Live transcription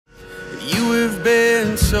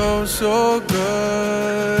so, so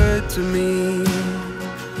good to me.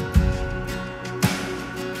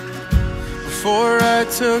 Before I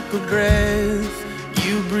took a breath,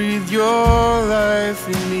 you breathed your life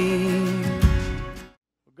in me.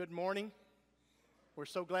 Well, good morning. We're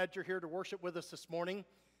so glad you're here to worship with us this morning.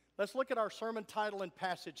 Let's look at our sermon title and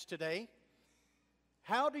passage today.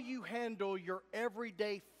 How do you handle your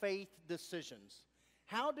everyday faith decisions?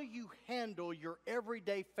 How do you handle your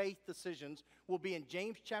everyday faith decisions? Will be in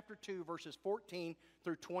James chapter 2, verses 14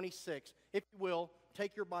 through 26. If you will,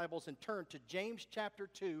 take your Bibles and turn to James chapter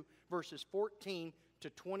 2, verses 14 to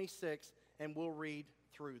 26, and we'll read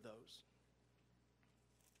through those.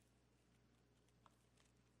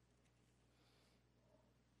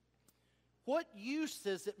 What use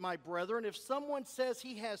is it, my brethren, if someone says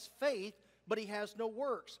he has faith, but he has no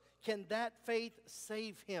works? Can that faith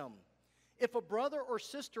save him? If a brother or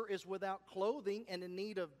sister is without clothing and in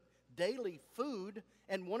need of daily food,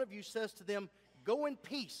 and one of you says to them, "Go in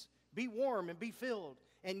peace, be warm and be filled,"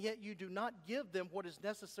 and yet you do not give them what is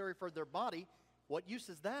necessary for their body, what use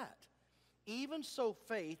is that? Even so,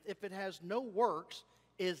 faith, if it has no works,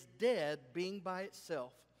 is dead, being by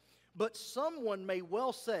itself. But someone may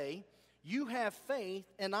well say, "You have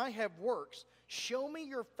faith, and I have works. Show me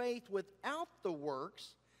your faith without the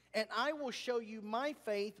works, and I will show you my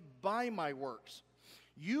faith by my works.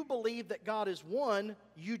 You believe that God is one,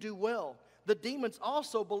 you do well. The demons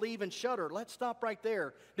also believe and shudder." Let's stop right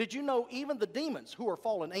there. Did you know even the demons, who are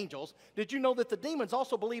fallen angels, did you know that the demons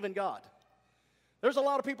also believe in God? There's a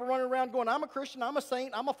lot of people running around going, "I'm a Christian, I'm a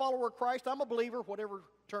saint, I'm a follower of Christ, I'm a believer," whatever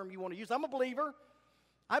term you want to use. "I'm a believer.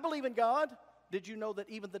 I believe in God." Did you know that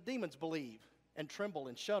even the demons believe and tremble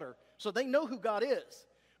and shudder? So they know who God is.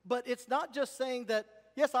 But it's not just saying that,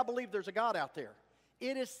 yes, I believe there's a God out there.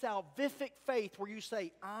 It is salvific faith where you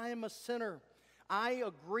say, "I'm a sinner. I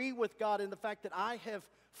agree with God in the fact that I have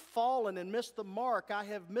fallen and missed the mark. I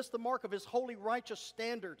have missed the mark of His holy, righteous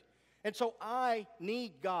standard. And so I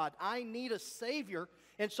need God. I need a Savior."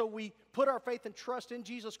 And so we put our faith and trust in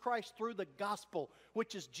Jesus Christ through the gospel,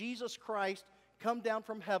 which is Jesus Christ come down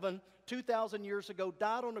from heaven 2,000 years ago,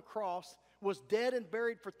 died on the cross, was dead and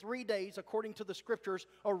buried for 3 days, according to the Scriptures,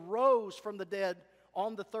 arose from the dead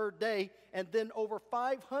on the third day, and then over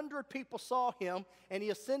 500 people saw Him, and He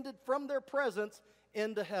ascended from their presence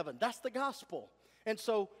into heaven. That's the gospel. And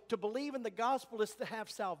so to believe in the gospel is to have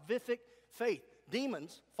salvific faith.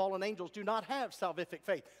 Demons, fallen angels, do not have salvific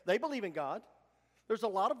faith. They believe in God. There's a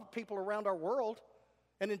lot of people around our world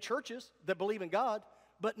and in churches that believe in God,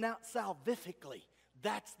 but not salvifically.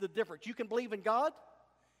 That's the difference. You can believe in God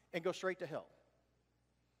and go straight to hell.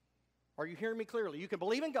 Are you hearing me clearly? You can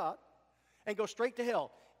believe in God and go straight to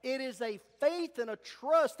hell. It is a faith and a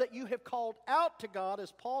trust that you have called out to God,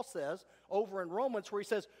 as Paul says over in Romans, where he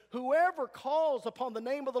says, "Whoever calls upon the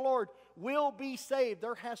name of the Lord will be saved."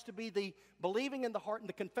 There has to be the believing in the heart and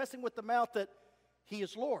the confessing with the mouth that He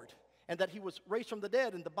is Lord and that He was raised from the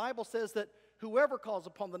dead. And the Bible says that whoever calls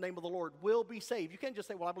upon the name of the Lord will be saved. You can't just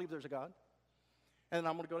say, "Well, I believe there's a God, and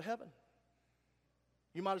I'm going to go to heaven."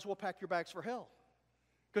 You might as well pack your bags for hell,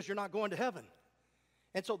 because you're not going to heaven.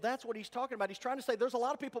 And so that's what he's talking about. He's trying to say there's a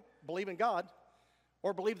lot of people believe in God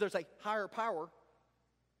or believe there's a higher power.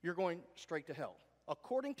 You're going straight to hell.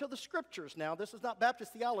 According to the Scriptures now, this is not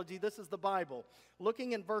Baptist theology, this is the Bible.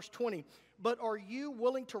 Looking in verse 20, "But are you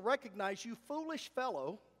willing to recognize, you foolish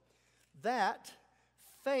fellow, that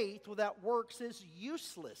faith without works is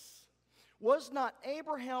useless? Was not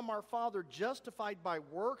Abraham our father justified by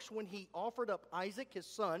works when he offered up Isaac his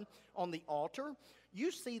son on the altar? You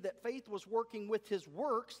see that faith was working with his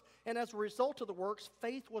works, and as a result of the works,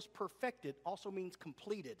 faith was perfected," also means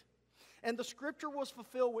completed. "And the Scripture was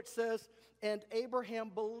fulfilled which says, 'And Abraham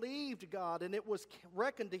believed God, and it was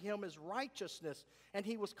reckoned to him as righteousness, and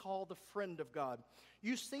he was called the friend of God.'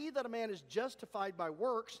 You see that a man is justified by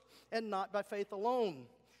works and not by faith alone.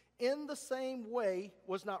 In the same way,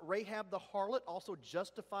 was not Rahab the harlot also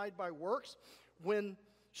justified by works when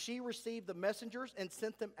she received the messengers and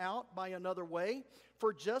sent them out by another way?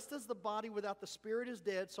 For just as the body without the spirit is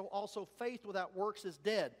dead, so also faith without works is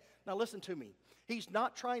dead." Now listen to me. He's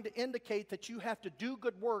not trying to indicate that you have to do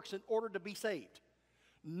good works in order to be saved.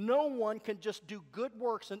 No one can just do good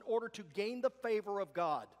works in order to gain the favor of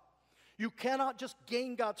God. You cannot just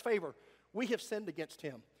gain God's favor. We have sinned against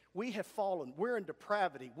Him. We have fallen. We're in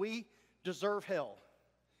depravity. We deserve hell.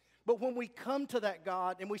 But when we come to that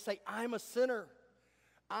God and we say, "I'm a sinner.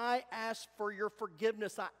 I ask for your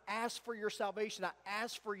forgiveness. I ask for your salvation. I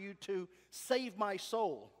ask for you to save my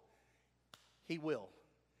soul," He will.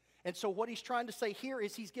 And so what he's trying to say here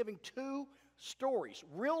is he's giving two stories,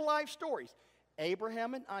 real life stories.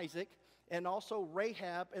 Abraham and Isaac, and also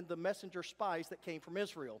Rahab and the messenger spies that came from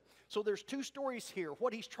Israel. So there's two stories here.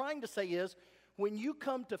 What he's trying to say is, when you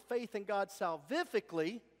come to faith in God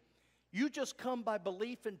salvifically, you just come by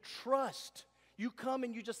belief and trust. You come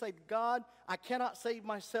and you just say, God, I cannot save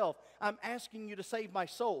myself. I'm asking you to save my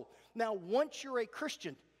soul. Now, once you're a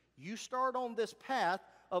Christian, you start on this path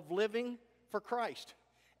of living for Christ.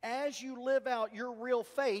 As you live out your real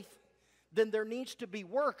faith, then there needs to be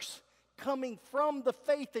works coming from the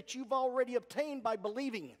faith that you've already obtained by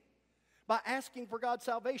believing, by asking for God's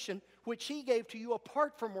salvation, which He gave to you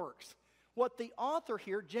apart from works. What the author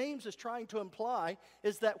here, James, is trying to imply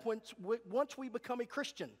is that once we become a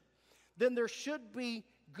Christian, then there should be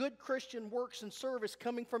good Christian works and service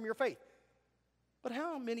coming from your faith. But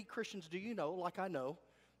how many Christians do you know, like I know,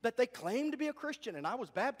 that they claim to be a Christian, and I was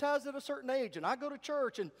baptized at a certain age, and I go to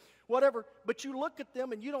church, and whatever, but you look at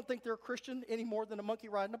them and you don't think they're a Christian any more than a monkey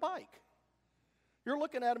riding a bike. You're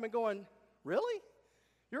looking at them and going, really?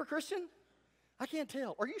 You're a Christian? I can't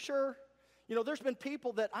tell. Are you sure? You know, there's been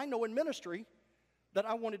people that I know in ministry that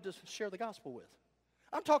I wanted to share the gospel with.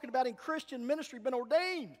 I'm talking about in Christian ministry, been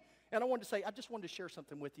ordained. And I wanted to say, I just wanted to share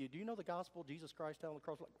something with you. Do you know the gospel, Jesus Christ down on the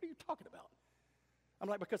cross? Like, what are you talking about? I'm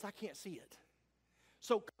like, because I can't see it.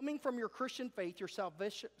 So coming from your Christian faith, your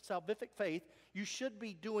salvific faith, you should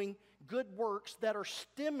be doing good works that are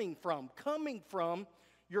coming from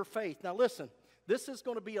your faith. Now listen, this is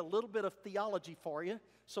going to be a little bit of theology for you,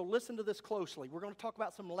 so listen to this closely. We're going to talk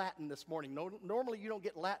about some Latin this morning. Normally you don't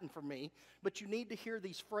get Latin from me, but you need to hear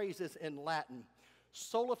these phrases in Latin.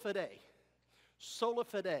 Sola fide. Sola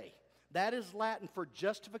fide. That is Latin for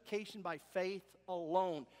justification by faith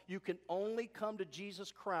alone. You can only come to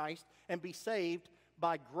Jesus Christ and be saved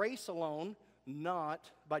by grace alone, not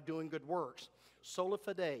by doing good works. Sola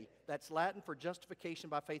fide, that's Latin for justification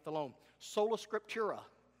by faith alone. Sola scriptura,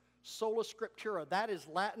 sola scriptura, that is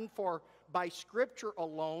Latin for by Scripture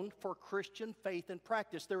alone for Christian faith and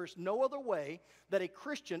practice. There is no other way that a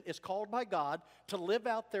Christian is called by God to live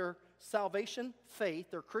out their salvation faith,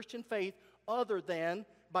 their Christian faith, other than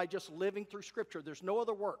by just living through Scripture. There's no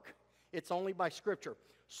other work. It's only by Scripture.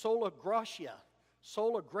 Sola gratia,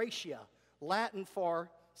 Latin for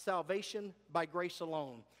salvation by grace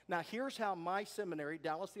alone. Now, here's how my seminary,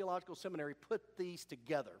 Dallas Theological Seminary, put these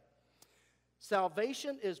together.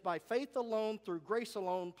 Salvation is by faith alone, through grace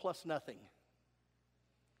alone, plus nothing.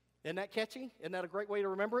 Isn't that catchy? Isn't that a great way to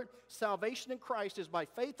remember it? Salvation in Christ is by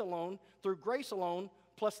faith alone, through grace alone,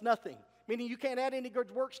 plus nothing. Meaning you can't add any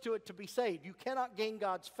good works to it to be saved. You cannot gain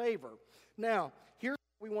God's favor. Now, here's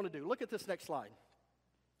what we want to do. Look at this next slide.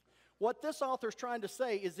 What this author is trying to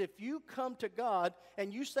say is if you come to God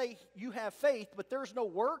and you say you have faith, but there's no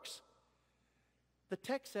works, the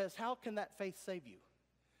text says, how can that faith save you?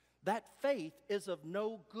 That faith is of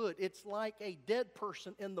no good. It's like a dead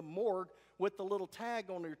person in the morgue with the little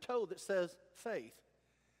tag on your toe that says faith.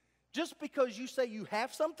 Just because you say you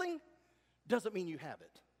have something doesn't mean you have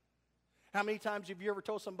it. How many times have you ever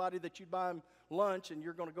told somebody that you'd buy them lunch and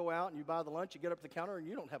you're going to go out and you buy the lunch, you get up to the counter and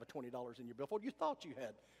you don't have a $20 in your billfold? You thought you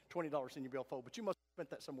had $20 in your billfold, but you must have spent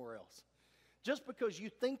that somewhere else. Just because you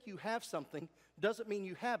think you have something doesn't mean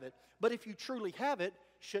you have it. But if you truly have it,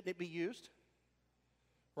 shouldn't it be used?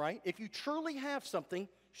 Right? If you truly have something,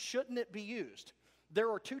 shouldn't it be used? There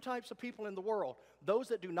are two types of people in the world. Those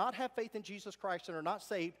that do not have faith in Jesus Christ and are not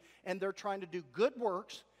saved, and they're trying to do good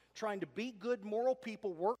works, trying to be good moral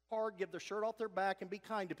people, work hard, give their shirt off their back, and be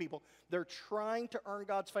kind to people. They're trying to earn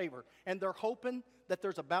God's favor. And they're hoping that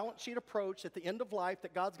there's a balance sheet approach at the end of life,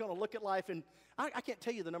 that God's going to look at life. And I can't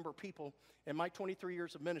tell you the number of people in my 23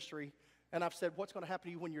 years of ministry, and I've said, what's going to happen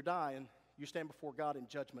to you when you're dying? You stand before God in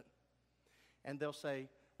judgment. And they'll say,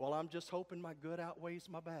 well, I'm just hoping my good outweighs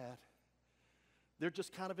my bad. They're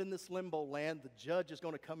just kind of in this limbo land. The judge is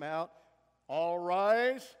going to come out, all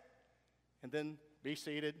rise, and then be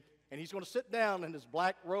seated. And he's going to sit down in his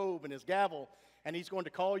black robe and his gavel, and he's going to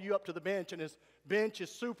call you up to the bench, and his bench is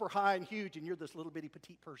super high and huge, and you're this little bitty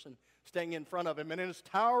petite person staying in front of him. And in his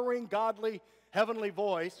towering, godly, heavenly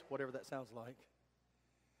voice, whatever that sounds like,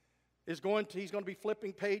 he's going to be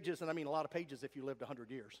flipping pages, and I mean a lot of pages if you lived 100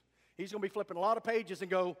 years. He's going to be flipping a lot of pages and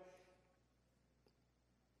go,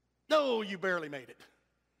 no, you barely made it.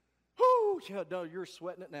 Whoo, yeah, no, you're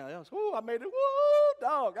sweating it now. Whoo, I made it. Woo,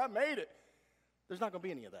 dog, I made it. There's not going to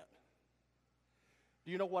be any of that.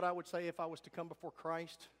 Do you know what I would say if I was to come before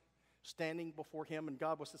Christ, standing before Him, and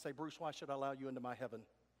God was to say, Bruce, why should I allow you into my heaven?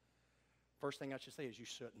 First thing I should say is, you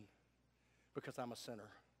shouldn't, because I'm a sinner.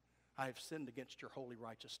 I have sinned against your holy,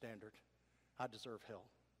 righteous standard. I deserve hell.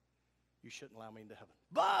 You shouldn't allow me into heaven.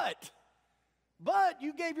 But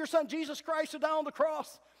you gave your son Jesus Christ to die on the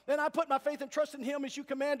cross, and I put my faith and trust in him as you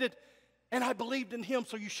commanded, and I believed in him,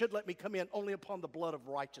 so you should let me come in only upon the blood of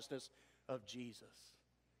righteousness of Jesus.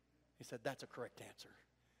 He said, that's a correct answer.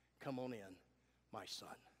 Come on in, my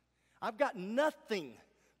son. I've got nothing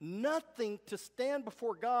to stand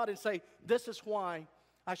before God and say, this is why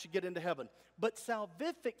I should get into heaven. But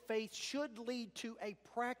salvific faith should lead to a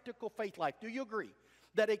practical faith life. Do you agree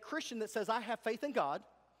that a Christian that says, I have faith in God,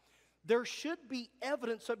 there should be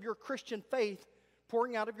evidence of your Christian faith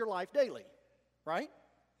pouring out of your life daily, right?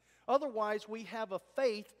 Otherwise, we have a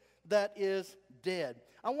faith that is dead.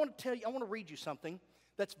 I want to read you something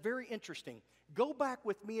that's very interesting. Go back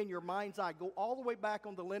with me in your mind's eye. Go all the way back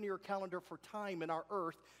on the linear calendar for time in our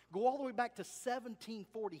earth. Go all the way back to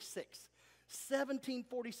 1746.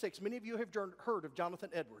 1746. Many of you have heard of Jonathan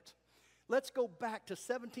Edwards. Let's go back to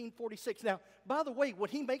 1746. Now, by the way, when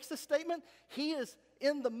he makes this statement, he is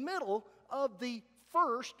in the middle of the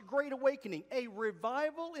First Great Awakening, a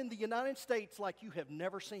revival in the United States like you have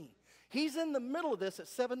never seen. He's in the middle of this at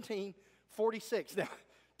 1746. Now,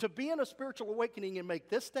 to be in a spiritual awakening and make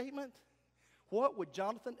this statement, what would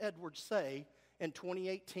Jonathan Edwards say in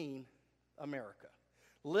 2018 America?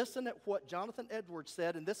 Listen at what Jonathan Edwards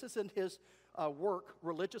said, and this is in his work,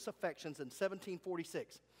 Religious Affections, in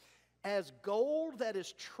 1746. As gold that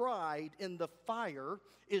is tried in the fire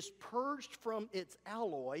is purged from its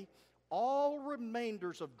alloy, all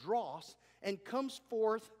remainders of dross, and comes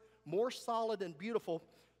forth more solid and beautiful,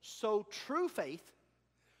 so true faith,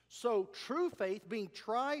 being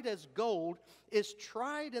tried as gold, is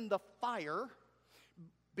tried in the fire,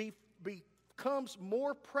 becomes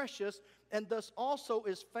more precious, and thus also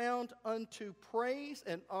is found unto praise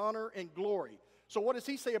and honor and glory. So what does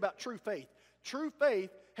he say about true faith? True faith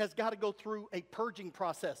has got to go through a purging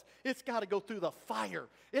process. It's got to go through the fire.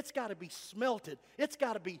 It's got to be smelted. It's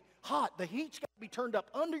got to be hot. The heat's got to be turned up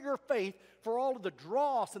under your faith for all of the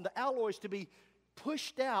dross and the alloys to be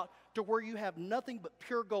pushed out to where you have nothing but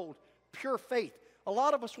pure gold, pure faith. A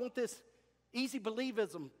lot of us want this easy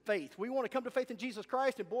believism faith. We want to come to faith in Jesus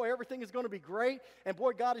Christ, and boy, everything is going to be great, and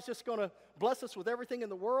boy, God is just going to bless us with everything in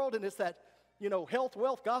the world, and it's that, health,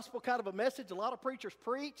 wealth, gospel kind of a message a lot of preachers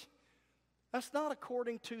preach. That's not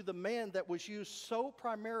according to the man that was used so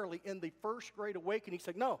primarily in the First Great Awakening. He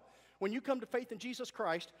said, no, when you come to faith in Jesus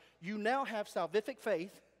Christ, you now have salvific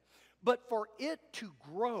faith, but for it to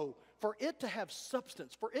grow, for it to have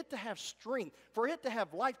substance, for it to have strength, for it to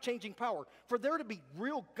have life-changing power, for there to be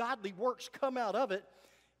real godly works come out of it,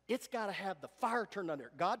 it's got to have the fire turned on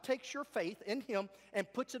there. God takes your faith in him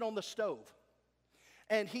and puts it on the stove.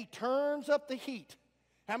 And he turns up the heat.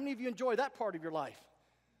 How many of you enjoy that part of your life?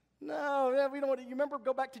 No, we don't want to. You remember,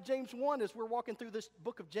 go back to James 1 as we're walking through this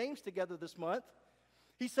book of James together this month.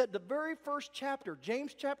 He said the very first chapter,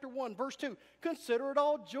 James chapter 1, verse 2, consider it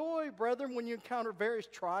all joy, brethren, when you encounter various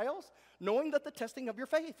trials, knowing that the testing of your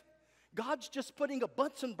faith. God's just putting a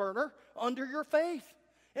Bunsen burner under your faith,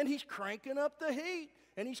 and he's cranking up the heat,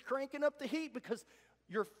 and he's cranking up the heat because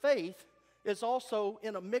your faith is also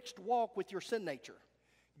in a mixed walk with your sin nature.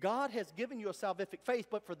 God has given you a salvific faith,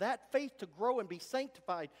 but for that faith to grow and be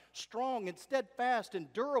sanctified, strong and steadfast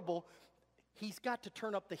and durable, he's got to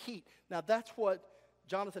turn up the heat. Now, that's what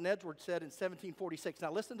Jonathan Edwards said in 1746.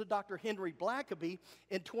 Now, listen to Dr. Henry Blackaby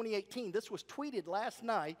in 2018. This was tweeted last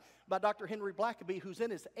night by Dr. Henry Blackaby, who's in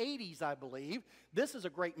his 80s, I believe. This is a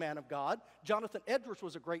great man of God. Jonathan Edwards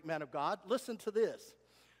was a great man of God. Listen to this.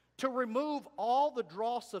 To remove all the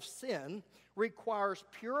dross of sin requires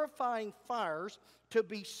purifying fires to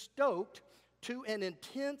be stoked to an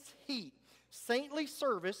intense heat. Saintly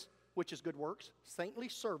service, which is good works, saintly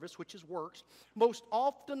service, which is works, most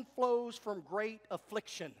often flows from great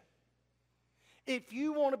affliction. If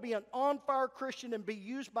you want to be an on-fire Christian and be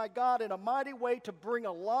used by God in a mighty way to bring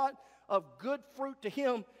a lot of good fruit to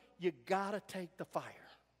him, you got to take the fire.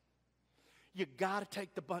 You got to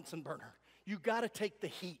take the Bunsen burner. You got to take the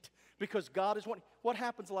heat, because God is wanting. What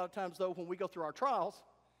happens a lot of times, though, when we go through our trials,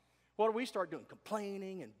 what do we start doing?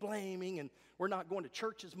 Complaining and blaming, and we're not going to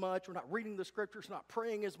church as much. We're not reading the scriptures, not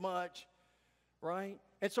praying as much, right?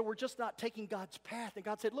 And so we're just not taking God's path. And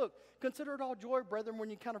God said, look, consider it all joy, brethren, when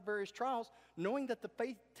you encounter various trials, knowing that the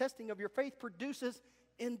faith testing of your faith produces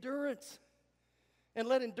endurance. And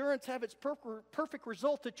let endurance have its perfect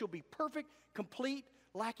result, that you'll be perfect, complete,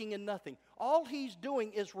 lacking in nothing. All he's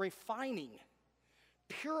doing is refining,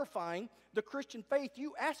 purifying the Christian faith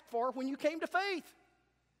you asked for when you came to faith.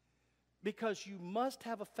 Because you must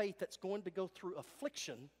have a faith that's going to go through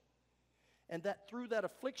affliction, and that through that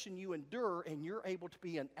affliction you endure, and you're able to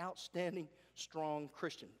be an outstanding, strong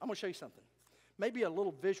Christian. I'm going to show you something. Maybe a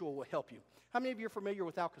little visual will help you. How many of you are familiar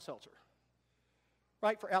with Alka-Seltzer?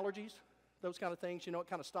 right, for allergies, those kind of things. You know, it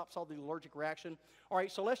kind of stops all the allergic reaction. All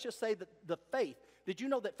right, so let's just say that the faith, did you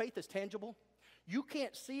know that faith is tangible? You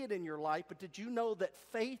can't see it in your life, but did you know that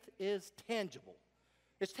faith is tangible?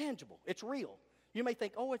 It's tangible. It's real. You may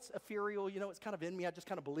think, oh, it's ethereal. You know, it's kind of in me. I just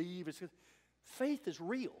kind of believe. Faith is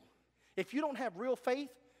real. If you don't have real faith,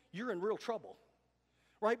 you're in real trouble,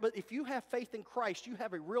 right? But if you have faith in Christ, you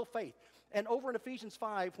have a real faith. And over in Ephesians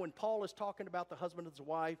 5, when Paul is talking about the husband and his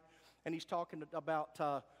wife, and he's talking about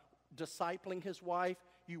discipling his wife,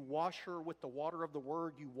 you wash her with the water of the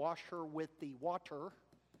word. You wash her with the water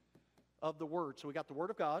of the word. So we got the word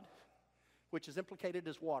of God, which is implicated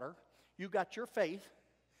as water. You got your faith,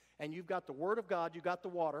 and you've got the word of God. You got the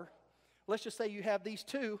water. Let's just say you have these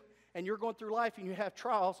two, and you're going through life, and you have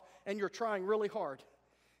trials, and you're trying really hard,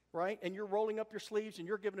 right? And you're rolling up your sleeves, and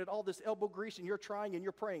you're giving it all this elbow grease, and you're trying, and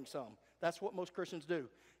you're praying some. That's what most Christians do.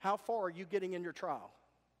 How far are you getting in your trial?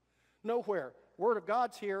 Nowhere. Word of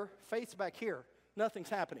God's here. Faith's back here. Nothing's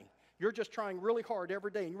happening. You're just trying really hard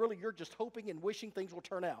every day, and really you're just hoping and wishing things will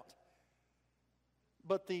turn out.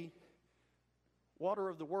 But the water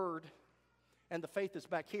of the word and the faith is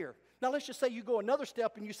back here. Now let's just say you go another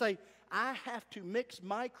step and you say, I have to mix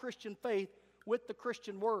my Christian faith with the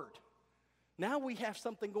Christian word. Now we have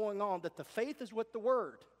something going on, that the faith is with the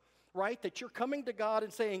word, right? That you're coming to God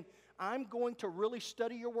and saying, I'm going to really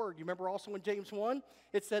study your word. You remember also in James 1,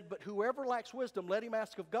 it said, but whoever lacks wisdom, let him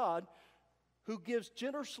ask of God, who gives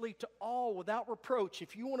generously to all without reproach.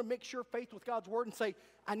 If you want to mix your faith with God's word and say,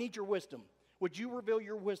 I need your wisdom, would you reveal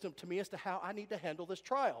your wisdom to me as to how I need to handle this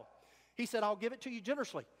trial? He said, I'll give it to you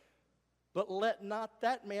generously. But let not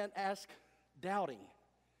that man ask doubting,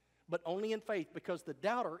 but only in faith, because the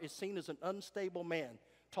doubter is seen as an unstable man,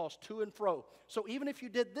 tossed to and fro. So even if you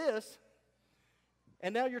did this,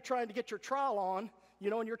 and now you're trying to get your trial on,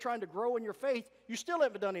 you know, and you're trying to grow in your faith, you still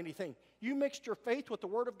haven't done anything. You mixed your faith with the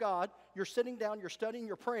word of God. You're sitting down, you're studying,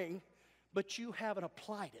 you're praying, but you haven't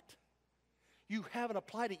applied it. You haven't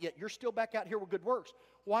applied it yet. You're still back out here with good works.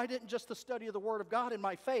 Why didn't just the study of the word of God and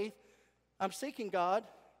my faith, I'm seeking God?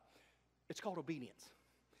 It's called obedience.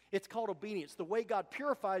 It's called obedience. The way God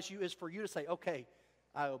purifies you is for you to say, okay,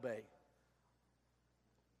 I obey.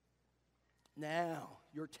 Now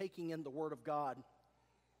you're taking in the word of God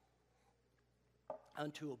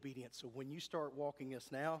unto obedience. So when you start walking this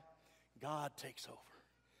now, God takes over.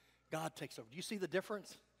 God takes over. Do you see the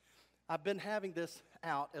difference? I've been having this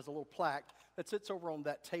out as a little plaque that sits over on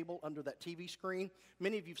that table under that TV screen.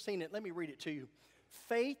 Many of you have seen it. Let me read it to you.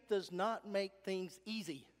 Faith does not make things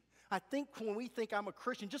easy. I think when we think I'm a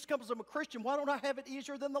Christian, just because I'm a Christian, why don't I have it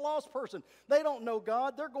easier than the lost person? They don't know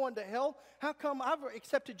God. They're going to hell. How come I've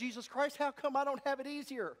accepted Jesus Christ? How come I don't have it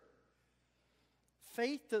easier?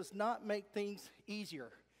 Faith does not make things easier.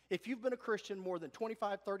 If you've been a Christian more than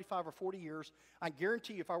 25, 35, or 40 years, I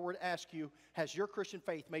guarantee you if I were to ask you, has your Christian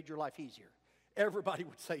faith made your life easier? Everybody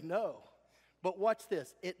would say no. But watch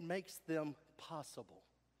this. It makes them possible.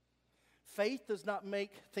 Faith does not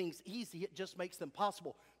make things easy. It just makes them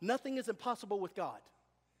possible. Nothing is impossible with God.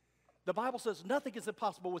 The Bible says nothing is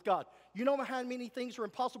impossible with God. You know how many things are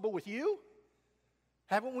impossible with you?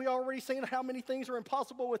 Haven't we already seen how many things are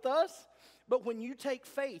impossible with us? But when you take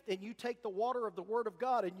faith and you take the water of the Word of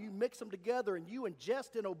God and you mix them together and you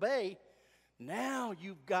ingest and obey, now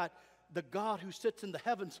you've got the God who sits in the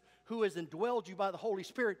heavens, who has indwelled you by the Holy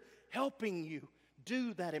Spirit, helping you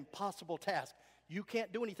do that impossible task. You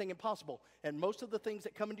can't do anything impossible. And most of the things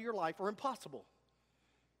that come into your life are impossible.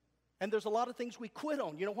 And there's a lot of things we quit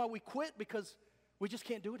on. You know why we quit? Because we just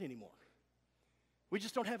can't do it anymore. We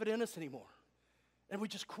just don't have it in us anymore. And we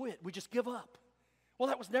just quit. We just give up. Well,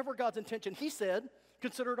 that was never God's intention. He said,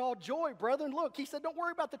 consider it all joy, brethren. Look, he said, don't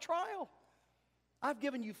worry about the trial. I've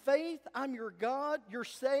given you faith. I'm your God. You're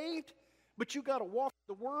saved. But you got to walk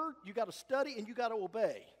the word. You got to study, and you got to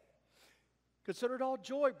obey. Consider it all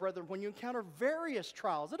joy, brethren, when you encounter various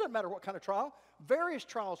trials. It doesn't matter what kind of trial. Various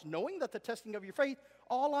trials, knowing that the testing of your faith,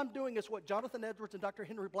 all I'm doing is what Jonathan Edwards and Dr.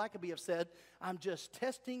 Henry Blackaby have said. I'm just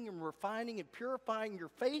testing and refining and purifying your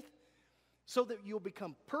faith so that you'll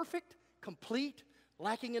become perfect, complete,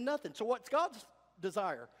 lacking in nothing. So what's God's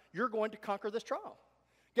desire? You're going to conquer this trial.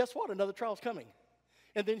 Guess what? Another trial's coming.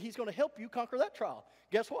 And then he's going to help you conquer that trial.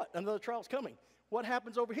 Guess what? Another trial's coming. What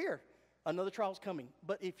happens over here? Another trial's coming.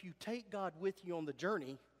 But if you take God with you on the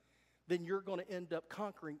journey, then you're going to end up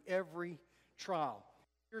conquering every trial.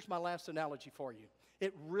 Here's my last analogy for you.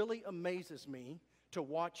 It really amazes me to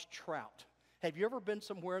watch trout. Have you ever been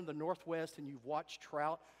somewhere in the Northwest and you've watched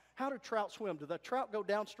trout? How do trout swim? Do the trout go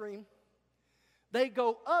downstream? They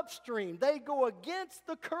go upstream. They go against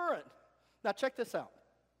the current. Now check this out.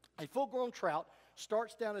 A full-grown trout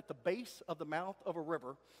starts down at the base of the mouth of a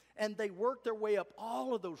river, and they work their way up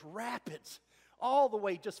all of those rapids, all the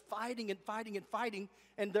way just fighting and fighting and fighting,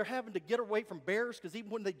 and they're having to get away from bears, because even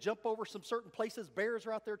when they jump over some certain places, bears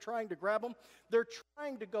are out there trying to grab them. They're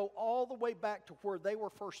trying to go all the way back to where they were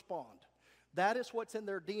first spawned. That is what's in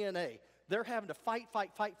their DNA. They're having to fight,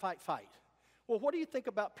 fight, fight, fight, fight. Well, what do you think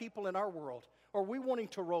about people in our world? Are we wanting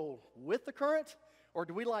to roll with the current, or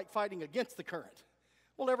do we like fighting against the current?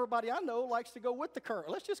 Well, everybody I know likes to go with the current.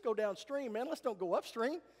 Let's just go downstream, man. Let's don't go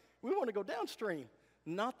upstream. We want to go downstream.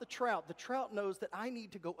 Not the trout. The trout knows that I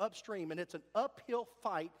need to go upstream, and it's an uphill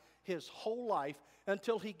fight his whole life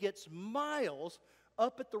until he gets miles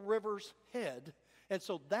up at the river's head. And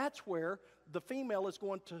so that's where the female is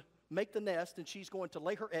going to make the nest, and she's going to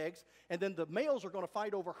lay her eggs, and then the males are going to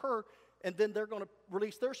fight over her, and then they're going to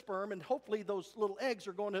release their sperm, and hopefully those little eggs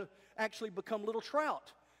are going to actually become little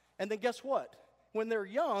trout. And then guess what? When they're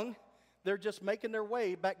young, they're just making their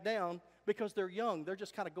way back down because they're young. They're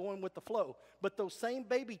just kind of going with the flow. But those same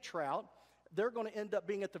baby trout, they're going to end up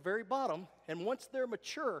being at the very bottom, and once they're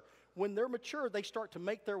mature, when they're mature, they start to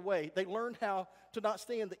make their way. They learn how to not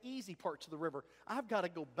stay in the easy parts of the river. I've got to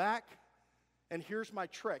go back, and here's my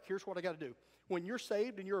trek. Here's what I got to do. When you're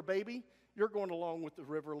saved and you're a baby, you're going along with the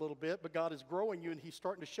river a little bit, but God is growing you, and He's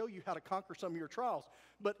starting to show you how to conquer some of your trials.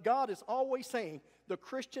 But God is always saying the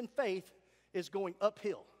Christian faith is going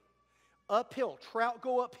uphill. Uphill. Trout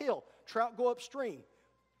go uphill. Trout go upstream.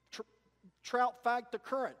 Trout fight the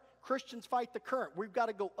current. Christians fight the current. We've got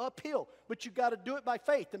to go uphill, but you've got to do it by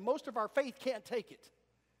faith, and most of our faith can't take it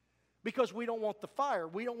because we don't want the fire.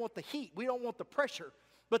 We don't want the heat. We don't want the pressure.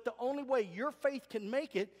 But the only way your faith can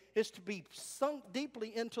make it is to be sunk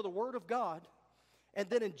deeply into the Word of God and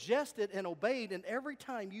then ingest it and obey it. And every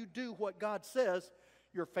time you do what God says,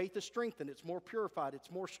 your faith is strengthened. It's more purified. It's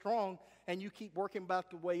more strong. And you keep working back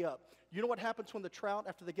the way up. You know what happens when the trout,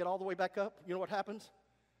 after they get all the way back up? You know what happens?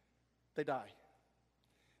 They die.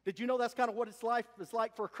 Did you know that's kind of what it's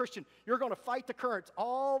like for a Christian? You're going to fight the currents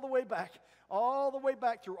all the way back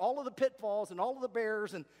through all of the pitfalls and all of the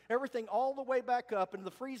bears and everything all the way back up into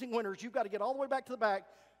the freezing winters. You've got to get all the way back to the back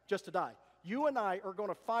just to die. You and I are going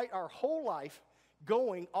to fight our whole life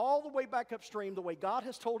going all the way back upstream the way God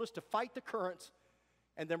has told us to fight the currents,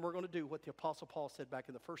 and then we're going to do what the Apostle Paul said back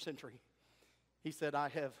in the first century. He said, I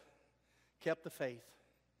have kept the faith.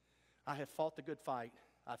 I have fought the good fight.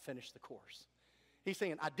 I finished the course. He's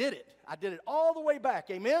saying, I did it. I did it all the way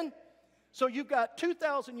back. Amen? So you've got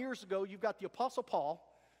 2,000 years ago, you've got the Apostle Paul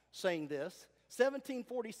saying this.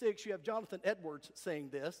 1746, you have Jonathan Edwards saying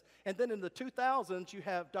this. And then in the 2000s, you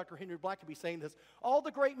have Dr. Henry Blackaby saying this. All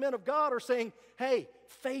the great men of God are saying, hey,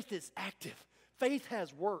 faith is active. Faith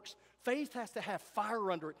has works. Faith has to have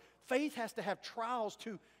fire under it. Faith has to have trials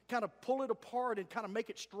to kind of pull it apart and kind of make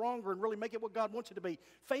it stronger and really make it what God wants it to be.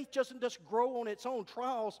 Faith doesn't just grow on its own.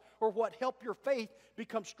 Trials or what help your faith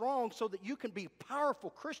become strong so that you can be a powerful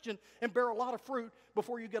Christian and bear a lot of fruit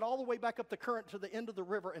before you get all the way back up the current to the end of the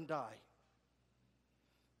river and die.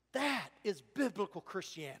 That is biblical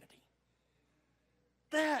Christianity.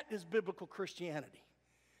 That is biblical Christianity.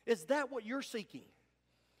 Is that what you're seeking?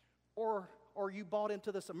 Or are you bought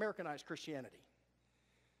into this Americanized Christianity?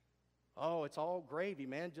 Oh, it's all gravy,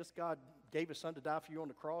 man. Just God gave His Son to die for you on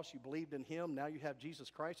the cross. You believed in Him. Now you have Jesus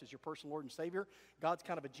Christ as your personal Lord and Savior. God's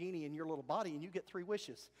kind of a genie in your little body, and you get 3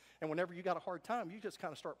 wishes. And whenever you got a hard time, you just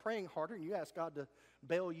kind of start praying harder, and you ask God to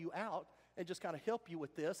bail you out and just kind of help you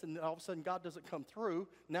with this. And then all of a sudden, God doesn't come through.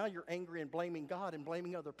 Now you're angry and blaming God and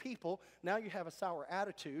blaming other people. Now you have a sour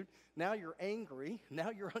attitude. Now you're angry. Now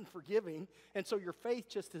you're unforgiving. And so your faith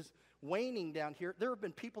just is waning down here. There have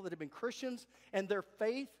been people that have been Christians, and their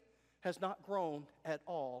faith has not grown at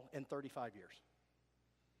all in 35 years.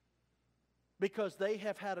 Because they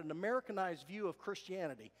have had an Americanized view of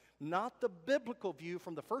Christianity, not the biblical view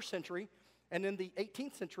from the first century and in the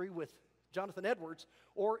 18th century with Jonathan Edwards,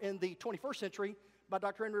 or in the 21st century by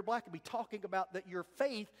Dr. Henry Blackaby, talking about that your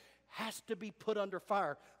faith has to be put under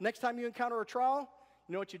fire. Next time you encounter a trial,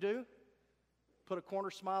 you know what you do? Put a corner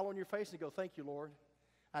smile on your face and go, thank you, Lord.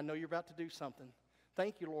 I know you're about to do something.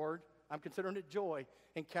 Thank you, Lord. I'm considering it joy,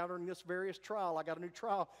 encountering this various trial. I got a new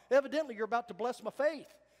trial. Evidently, you're about to bless my faith.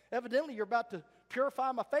 Evidently, you're about to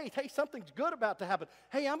purify my faith. Hey, something's good about to happen.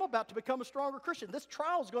 Hey, I'm about to become a stronger Christian. This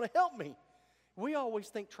trial is going to help me. We always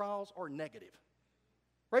think trials are negative.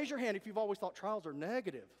 Raise your hand if you've always thought trials are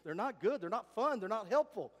negative. They're not good. They're not fun. They're not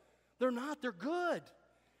helpful. They're not. They're good.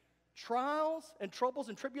 Trials and troubles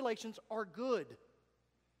and tribulations are good.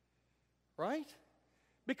 Right?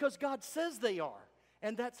 Because God says they are.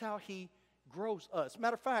 And that's how He grows us.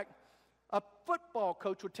 Matter of fact, A football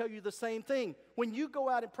coach would tell you the same thing. When you go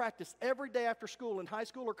out and practice every day after school in high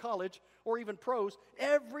school or college or even pros,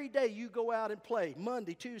 every day you go out and play.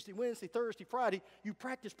 Monday, Tuesday, Wednesday, Thursday, Friday, you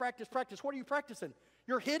practice, practice, practice. What are you practicing?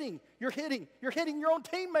 You're hitting your own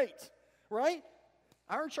teammates, right?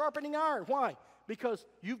 Iron sharpening iron. Why? Because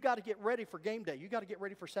you've got to get ready for game day. You've got to get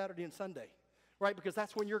ready for Saturday and Sunday, right? Because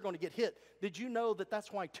that's when you're going to get hit. Did you know that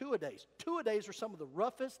that's why two-a-days? Two-a-days are some of the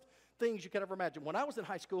roughest things you could ever imagine. When I was in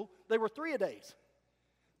high school, they were three-a-days.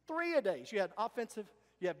 Three-a-days. You had offensive,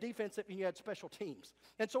 you have defensive, and you had special teams.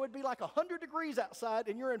 And so it'd be like 100 degrees outside,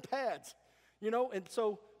 and you're in pads, you know. And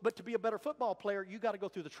so, but to be a better football player, you got to go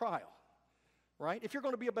through the trial, right? If you're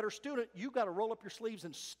going to be a better student, you got to roll up your sleeves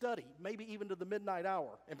and study, maybe even to the midnight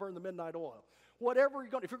hour and burn the midnight oil. Whatever you're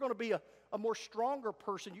going, if you're going to be a more stronger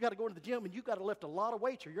person, you got to go into the gym and you got to lift a lot of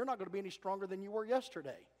weights, or you're not going to be any stronger than you were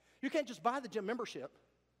yesterday. You can't just buy the gym membership.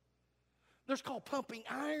 There's called pumping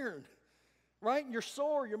iron, right? And you're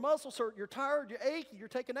sore, your muscles hurt, you're tired, you're achy, you're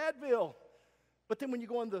taking Advil. But then when you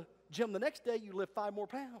go in the gym the next day, you lift 5 more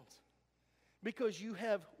pounds because you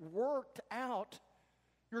have worked out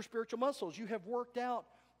your spiritual muscles. You have worked out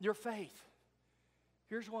your faith.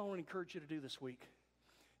 Here's what I want to encourage you to do this week.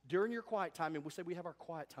 During your quiet time, and we say we have our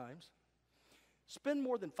quiet times, spend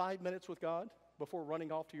more than 5 minutes with God before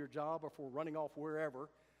running off to your job or before running off wherever.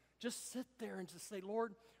 Just sit there and just say,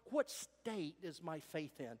 Lord, what state is my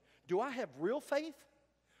faith in? Do I have real faith?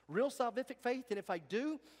 Real salvific faith? And if I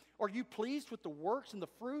do, are you pleased with the works and the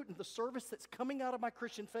fruit and the service that's coming out of my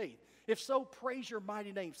Christian faith? If so, praise your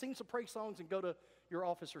mighty name. Sing some praise songs and go to your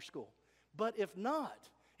office or school. But if not,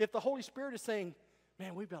 if the Holy Spirit is saying,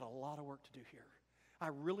 man, we've got a lot of work to do here. I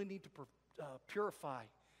really need to purify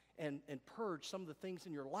and purge some of the things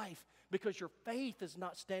in your life because your faith is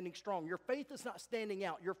not standing strong. Your faith is not standing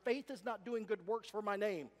out. Your faith is not doing good works for my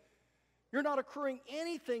name. You're not accruing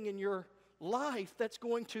anything in your life that's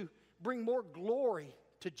going to bring more glory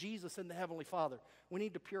to Jesus and the Heavenly Father. We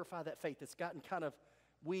need to purify that faith. It's gotten kind of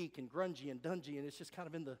weak and grungy and dungy, and it's just kind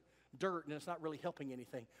of in the dirt, and it's not really helping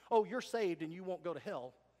anything. Oh, you're saved and you won't go to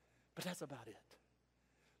hell, but that's about it.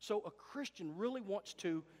 So a Christian really wants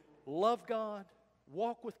to love God,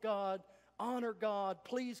 walk with God, honor God,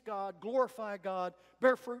 please God, glorify God,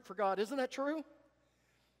 bear fruit for God. Isn't that true?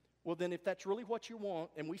 Well, then if that's really what you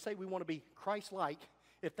want, and we say we want to be Christ-like,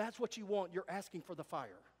 if that's what you want, you're asking for the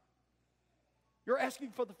fire. You're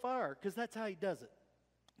asking for the fire because that's how He does it.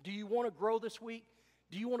 Do you want to grow this week?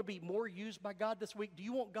 Do you want to be more used by God this week? Do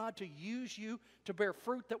you want God to use you to bear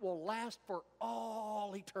fruit that will last for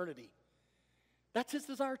all eternity? That's His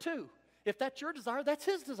desire too. If that's your desire, that's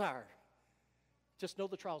His desire. Just know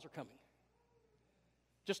the trials are coming.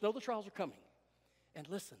 Just know the trials are coming. And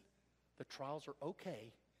listen, the trials are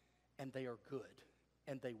okay, and they are good,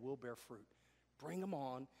 and they will bear fruit. Bring them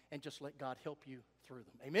on, and just let God help you through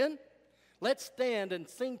them. Amen? Let's stand and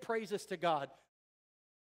sing praises to God.